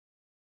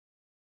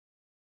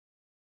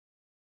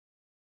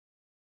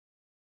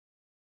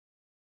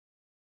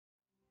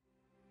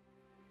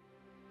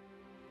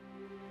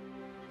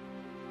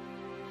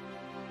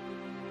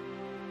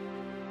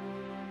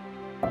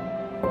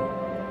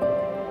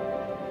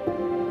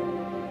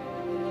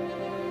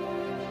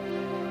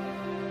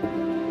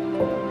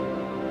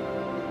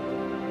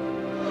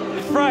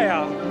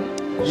Freya,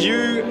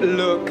 you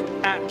look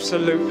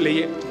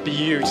absolutely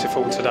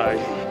beautiful today.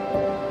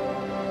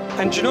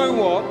 And do you know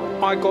what?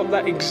 I got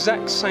that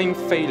exact same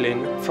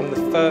feeling from the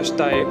first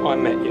day I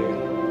met you.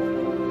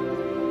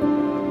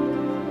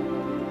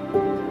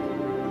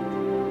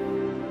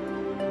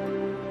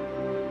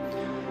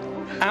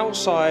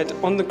 Outside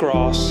on the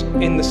grass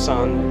in the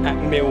sun at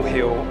Mill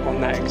Hill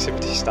on that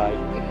activity day,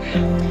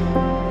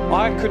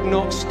 I could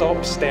not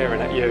stop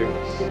staring at you.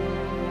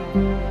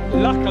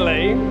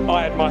 Luckily,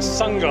 I had my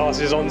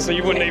sunglasses on so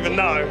you wouldn't even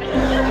know.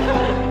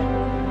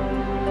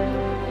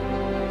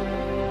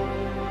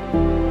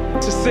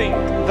 To think,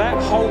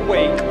 that whole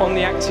week on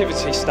the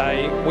activity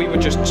day, we were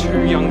just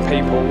two young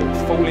people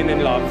falling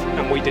in love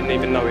and we didn't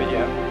even know it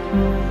yet.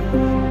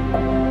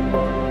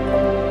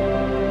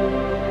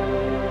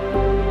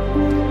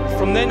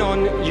 From then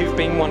on, you've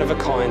been one of a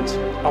kind.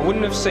 I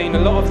wouldn't have seen a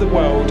lot of the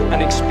world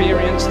and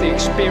experienced the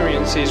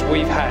experiences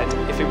we've had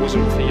if it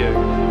wasn't for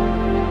you.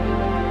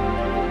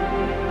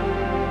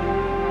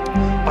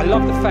 I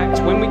love the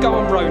fact when we go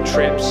on road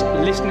trips,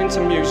 listening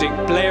to music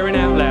blaring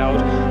out loud,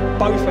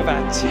 both of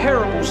our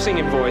terrible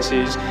singing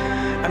voices,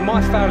 and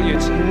my failure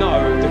to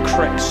know the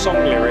correct song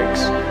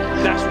lyrics,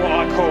 that's what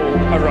I call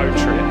a road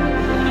trip.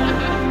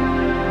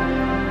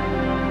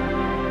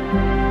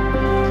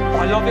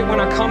 I love it when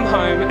I come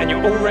home and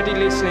you're already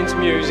listening to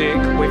music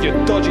with your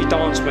dodgy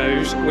dance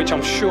moves, which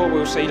I'm sure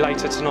we'll see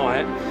later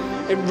tonight.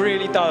 It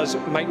really does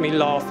make me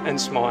laugh and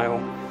smile.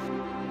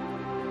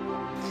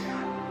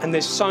 And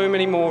there's so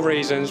many more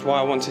reasons why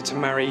I wanted to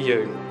marry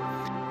you.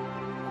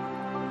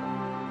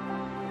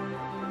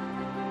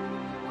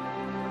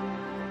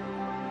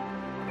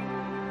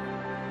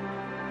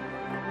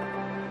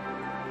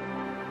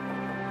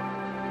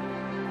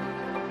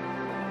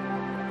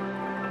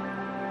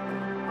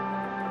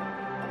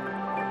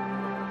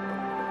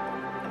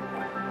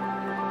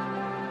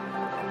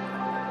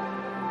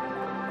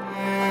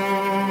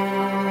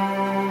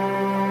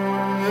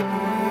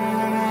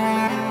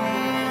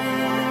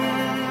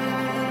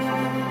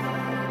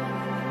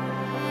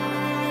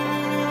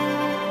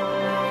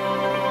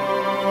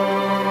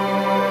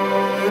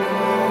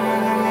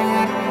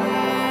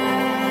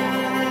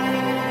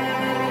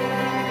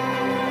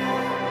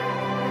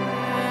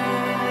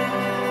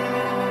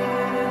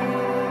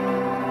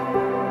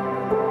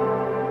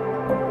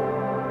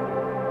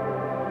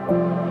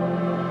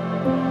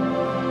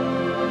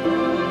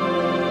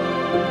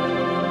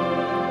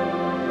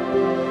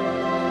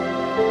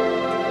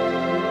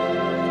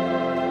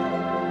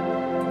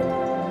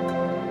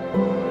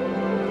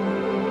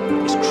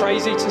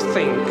 Crazy to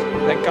think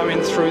that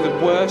going through the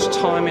worst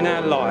time in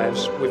our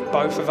lives, with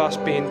both of us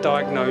being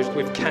diagnosed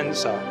with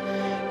cancer,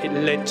 it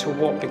led to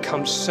what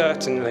becomes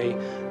certainly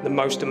the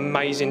most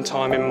amazing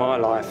time in my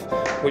life,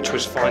 which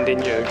was finding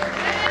you.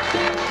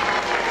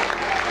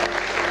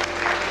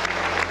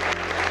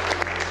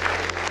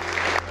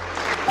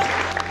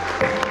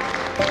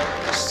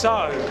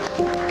 So,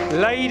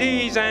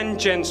 ladies and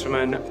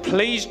gentlemen,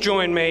 please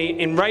join me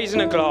in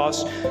raising a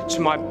glass to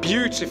my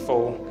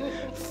beautiful,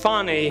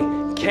 funny,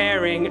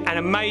 caring and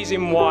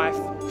amazing wife,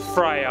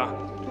 Freya.